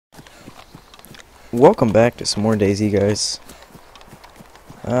Welcome back to some more DayZ, guys.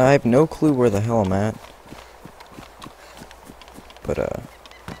 I have no clue where the hell I'm at, but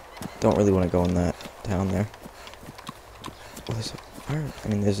don't really want to go in that town there. Oh, there's a fire. I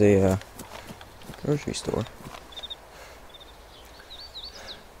mean, there's a grocery store.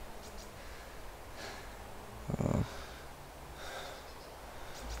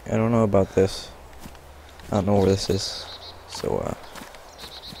 I don't know about this. I don't know where this is. So,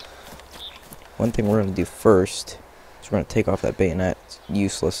 one thing we're gonna do first is we're gonna take off that bayonet. It's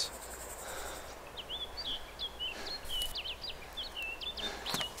useless.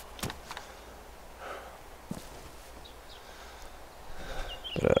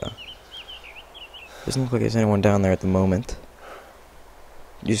 But doesn't look like there's anyone down there at the moment.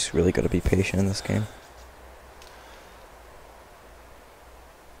 You just really gotta be patient in this game.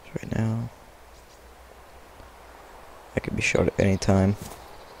 Right now, I could be shot at any time.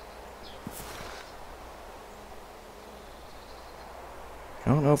 I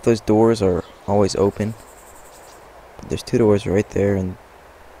don't know if those doors are always open, but there's two doors right there and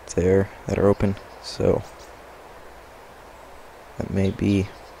there that are open, so that may be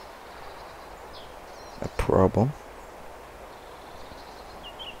a problem.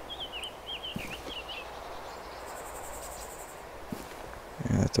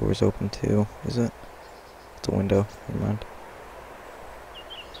 Yeah, that door's open too, is it? It's a window, never mind.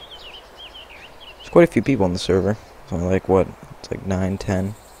 There's quite a few people on the server. It's only like, what? It's like 9,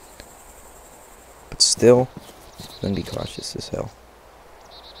 10. But still, I'm gonna be cautious as hell.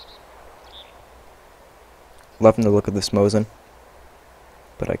 Loving the look of this Mosin,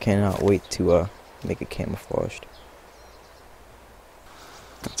 but I cannot wait to make it camouflaged.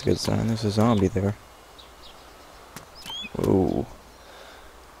 That's a good sign. There's a zombie there. Ooh.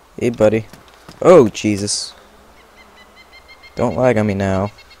 Hey, buddy. Oh, Jesus. Don't lag on me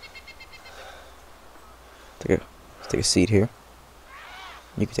now. Let's take a seat here.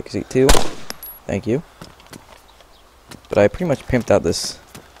 You can take a seat too. Thank you. But I pretty much pimped out this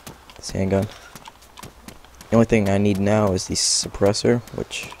handgun. The only thing I need now is the suppressor,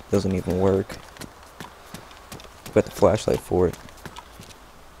 which doesn't even work. I've got the flashlight for it.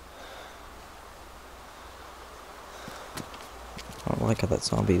 I don't like how that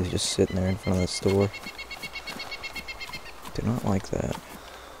zombie is just sitting there in front of the store. Do not like that.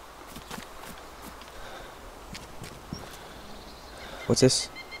 What's this?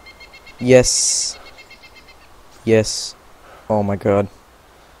 Yes. Yes. Oh my god.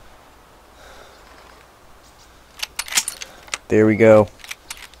 There we go.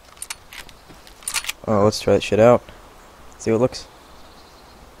 Oh, let's try that shit out. See how it looks.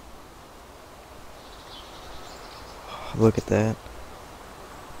 Oh, look at that.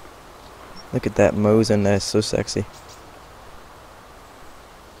 Look at that Mosin, that's so sexy.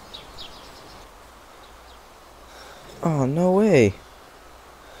 Oh, no way.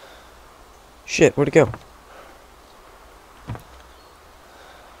 Shit, where'd it go?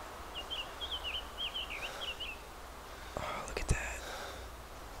 Oh, look at that.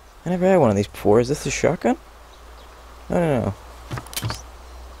 I never had one of these before. Is this a shotgun? No.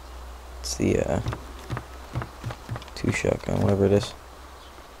 It's the, 2 shotgun, whatever it is.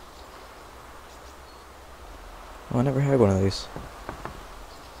 Oh, I never had one of these.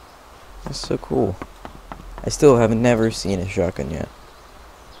 That's so cool. I still haven't never seen a shotgun yet.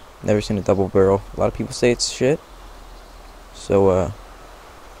 Never seen a double barrel. A lot of people say it's shit. So,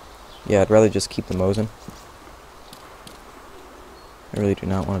 yeah, I'd rather just keep the Mosin. I really do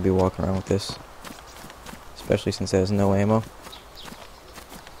not want to be walking around with this. Especially since it has no ammo.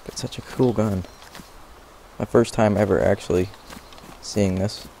 But it's such a cool gun. My first time ever actually seeing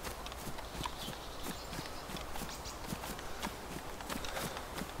this.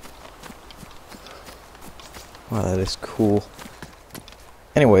 Wow, that is cool.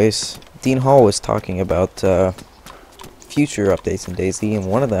 Anyways, Dean Hall was talking about future updates in DayZ, and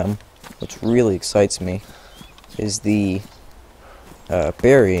one of them, which really excites me, is the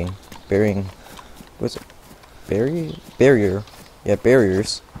burying, what's it? Barrier? Yeah,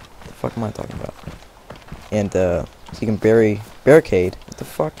 barriers. What the fuck am I talking about? And so you can barricade. What the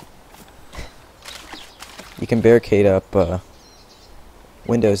fuck? You can barricade up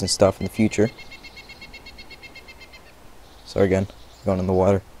windows and stuff in the future. Sorry again, going in the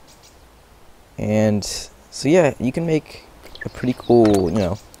water. And so yeah, you can make a pretty cool, you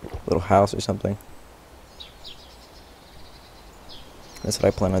know, little house or something. That's what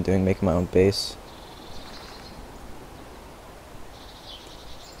I plan on doing, making my own base.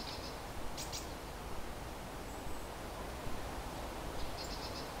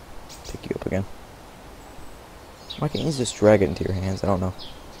 Pick you up again. Why can't you just drag it into your hands? I don't know.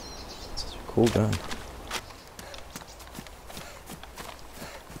 It's such a Cool gun.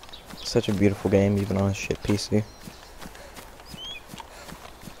 Such a beautiful game, even on a shit PC.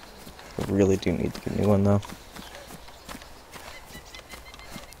 I really do need to get a new one, though.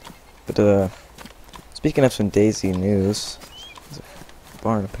 But, speaking of some DayZ news, there's a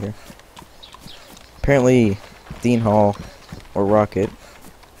barn up here. Apparently, Dean Hall, or Rocket,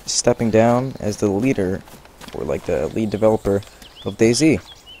 is stepping down as the leader, or like the lead developer of DayZ.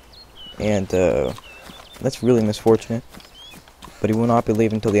 And, that's really misfortunate. But he will not be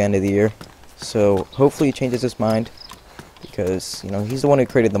leaving until the end of the year. So, hopefully he changes his mind. Because, you know, he's the one who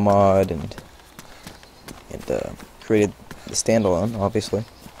created the mod and created the standalone, obviously.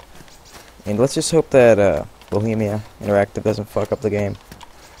 And let's just hope that Bohemia Interactive doesn't fuck up the game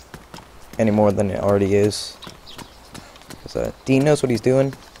any more than it already is. Because Dean knows what he's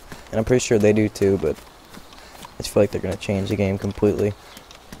doing, and I'm pretty sure they do too, but I just feel like they're going to change the game completely.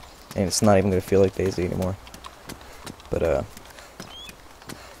 And it's not even going to feel like DayZ anymore. But, I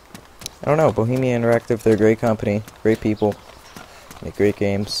don't know, Bohemia Interactive, they're a great company, great people, make great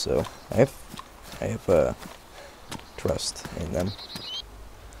games, so I have trust in them.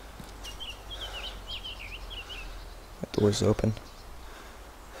 That door's open.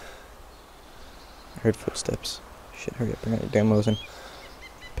 I heard footsteps. Shit, hurry up, bring out your damn Mosin.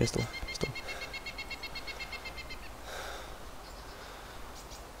 Pistol.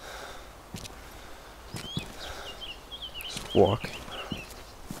 Just walk.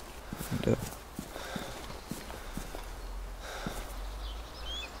 And,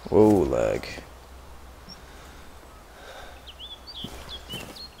 whoa, lag.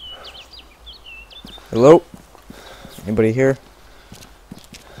 Hello? Anybody here?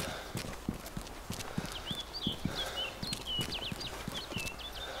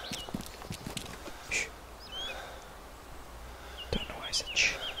 Shh. Don't know why I said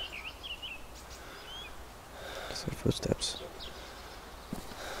shh. Just heard footsteps.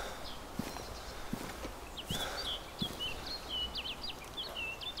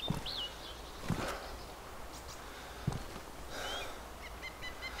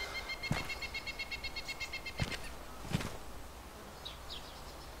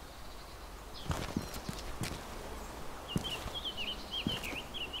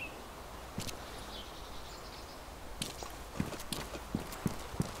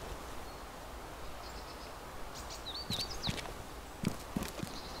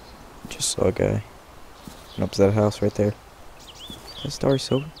 Just saw a guy. Went up to that house right there. Is that Starry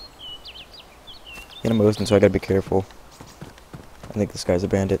Silver? Get him Mosin, so I gotta be careful. I think this guy's a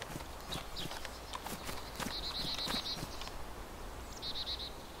bandit.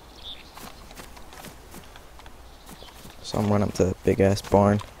 So I'm running up to the big ass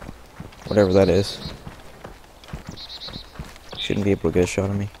barn. Whatever that is. Shouldn't be able to get a shot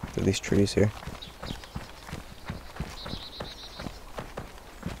on me through these trees here.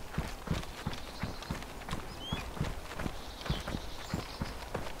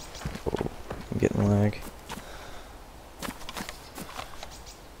 Oh, I'm getting lag.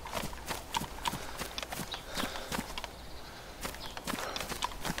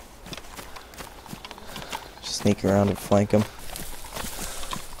 Sneak around and flank him.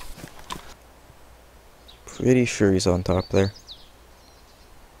 Pretty sure he's on top there.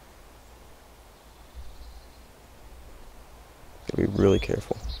 Gotta be really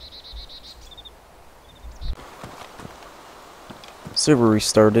careful. Server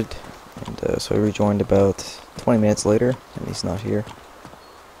restarted, and so I rejoined about 20 minutes later, and he's not here.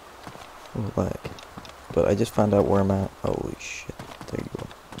 Oh, lag. But I just found out where I'm at. Holy shit. There you go.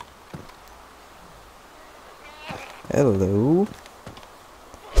 Hello.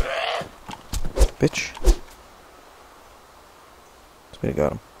 Bitch. We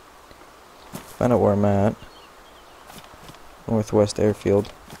got him. Find out where I'm at. Northwest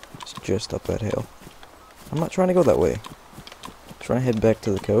airfield. It's just up that hill. I'm not trying to go that way. I'm trying to head back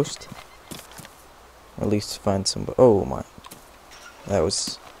to the coast. Or at least find some... Oh my. That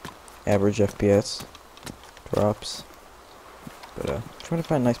was average FPS. Drops. But trying to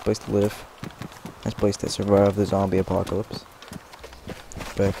find a nice place to live. Nice place to survive the zombie apocalypse.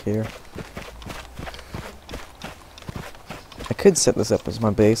 Back here. I could set this up as my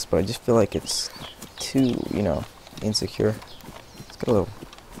base, but I just feel like it's too, you know, insecure. It's got a little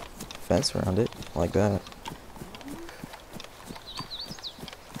fence around it, like that.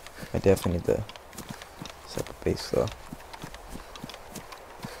 I definitely need to set up a base, though.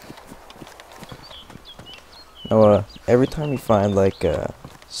 Now, every time you find, like,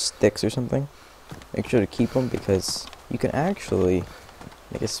 sticks or something, make sure to keep them, because you can actually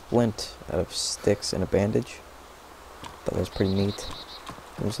make a splint out of sticks and a bandage. That was pretty neat.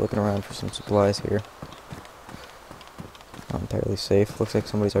 I'm just looking around for some supplies here. Not entirely safe. Looks like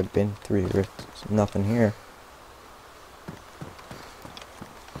somebody's already been through here. There's nothing here.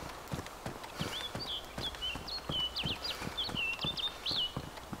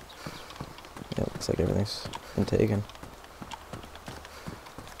 Yeah, looks like everything's been taken.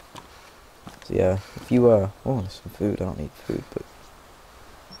 So yeah, if you, oh, there's some food. I don't need food, but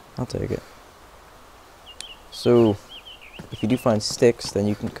I'll take it. So, if you do find sticks, then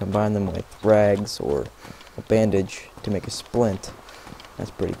you can combine them with rags or a bandage to make a splint. That's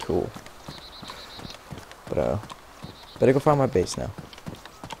pretty cool. But, better go find my base now.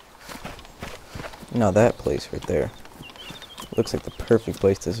 Now that place right there looks like the perfect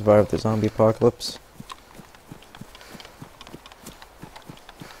place to survive the zombie apocalypse.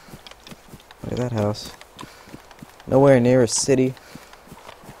 Look at that house. Nowhere near a city.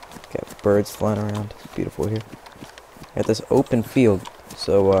 Got birds flying around. Beautiful here. Got this open field,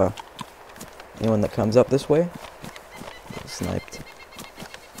 so anyone that comes up this way gets sniped.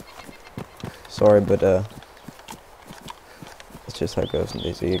 Sorry, but it's just how it goes in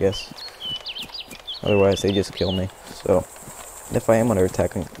DayZ, I guess. Otherwise, they just kill me. So, if I am under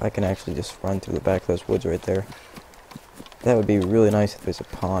attack, I can actually just run through the back of those woods right there. That would be really nice if there's a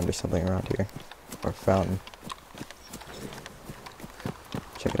pond or something around here, or a fountain.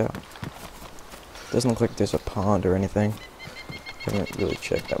 Check it out. Doesn't look like there's a pond or anything. I haven't really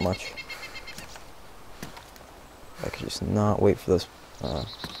checked that much. I could just not wait for this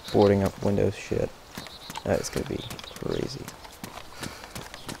boarding up windows shit. That is gonna be crazy.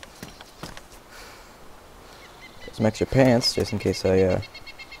 Got some extra pants just in case I,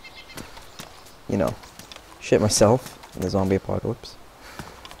 you know, shit myself in the zombie apocalypse.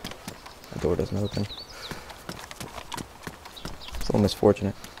 The door doesn't open. It's a little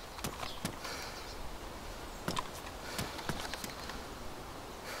misfortunate.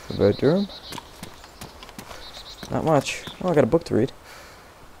 Bedroom? Not much. Oh, I got a book to read.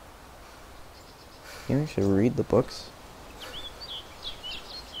 You actually read the books?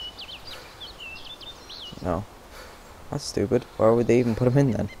 No. That's stupid. Why would they even put them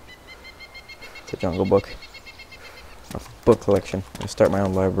in then? It's a Jungle Book. A book collection. I'm gonna start my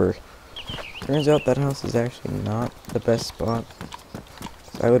own library. Turns out that house is actually not the best spot.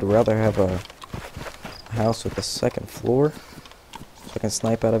 So I would rather have a house with a second floor. So I can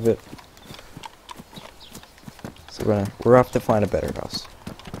snipe out of it. So we're off to find a better house.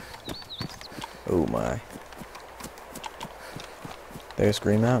 Oh my. There's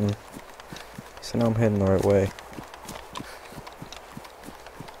Green Mountain. So now I'm heading the right way.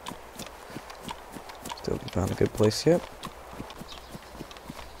 Still haven't found a good place yet.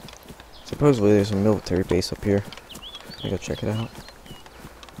 Supposedly there's a military base up here. Let me go check it out.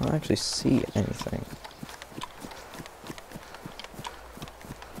 I don't actually see anything.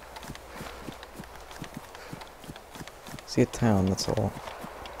 See a town, that's all.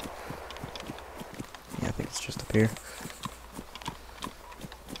 Yeah, I think it's just up here.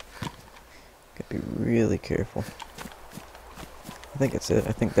 Gotta be really careful. I think it's it.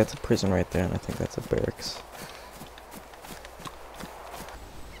 I think that's a prison right there, and I think that's a barracks.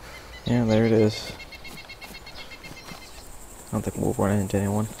 Yeah, there it is. I don't think we'll run into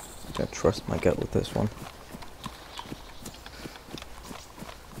anyone. I gotta trust my gut with this one.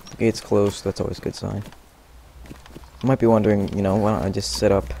 The gate's closed, that's always a good sign. You might be wondering, you know, why don't I just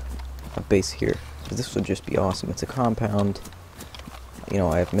set up a base here? Because this would just be awesome. It's a compound. You know,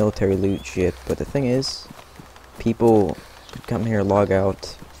 I have military loot shit. But the thing is, people could come here, log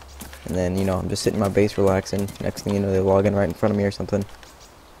out, and then, you know, I'm just sitting in my base relaxing. Next thing you know, they log in right in front of me or something,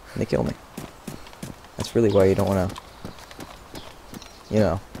 and they kill me. That's really why you don't want to, you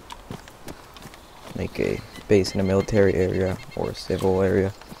know, make a base in a military area or a civil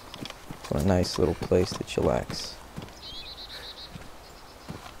area. It's a nice little place to chillax.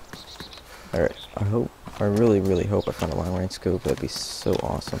 Alright, I really hope I find a long range scope. That'd be so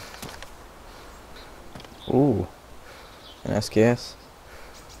awesome. Ooh, an SKS.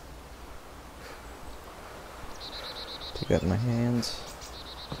 Take that in my hands.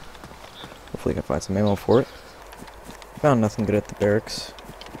 Hopefully I can find some ammo for it. Found nothing good at the barracks.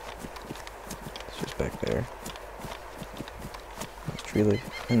 It's just back there. Tree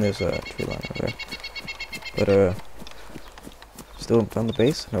leaf. And there's a tree line over there. But, still haven't found the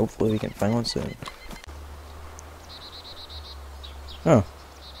base, and hopefully we can find one soon. Oh.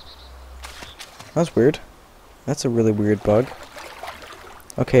 That's weird. That's a really weird bug.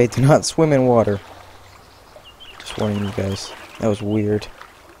 Okay, do not swim in water. Just warning you guys. That was weird.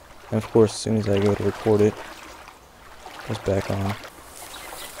 And of course, as soon as I go to record it, it goes back on.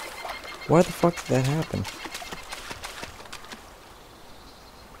 Why the fuck did that happen?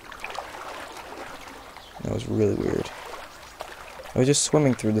 That was really weird. I was just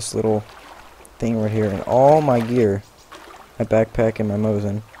swimming through this little thing right here, and all my gear, my backpack and my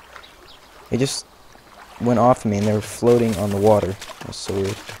Mosin, it just went off of me, and they were floating on the water. That was so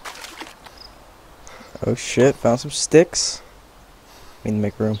weird. Oh shit, found some sticks. Need to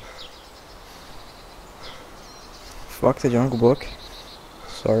make room. Fuck the Jungle Book.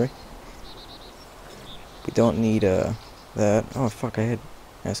 Sorry. We don't need, that. Oh fuck, I had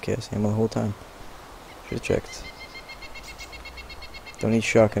SKS ammo the whole time. Should've checked. Don't need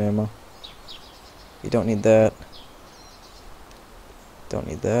shotgun ammo. You don't need that. Don't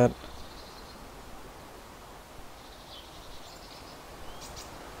need that.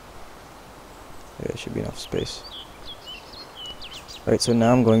 Yeah, there should be enough space. Alright, so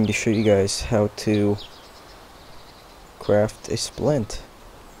now I'm going to show you guys how to craft a splint.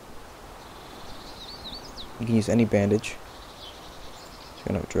 You can use any bandage. So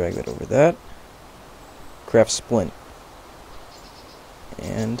I'm going to drag that over that. Craft splint.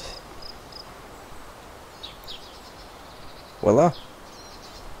 And voila.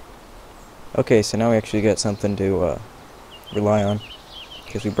 Okay, so now we actually got something to rely on in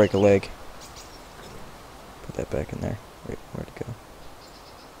case we break a leg. Put that back in there. Wait, where'd it go?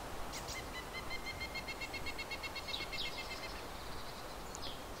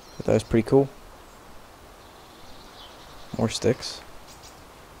 But that was pretty cool. More sticks.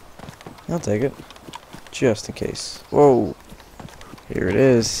 I'll take it. Just in case. Whoa! Here it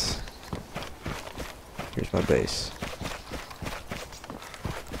is. Here's my base.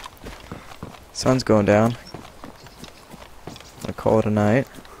 Sun's going down. I'm gonna call it a night.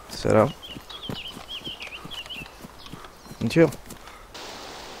 Set up. And chill.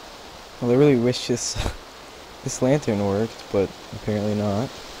 Well, I really wish this lantern worked, but apparently not.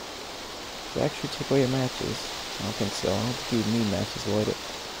 Does it actually take away your matches? I don't think so. I don't think you would need matches to light it.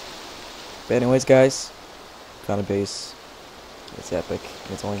 But anyways, guys, found a base. It's epic.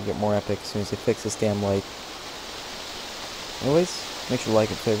 It's only gonna get more epic as soon as they fix this damn light. Anyways, make sure to like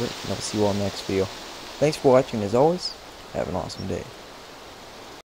and favorite, and I'll see you all in the next video. Thanks for watching, as always, have an awesome day.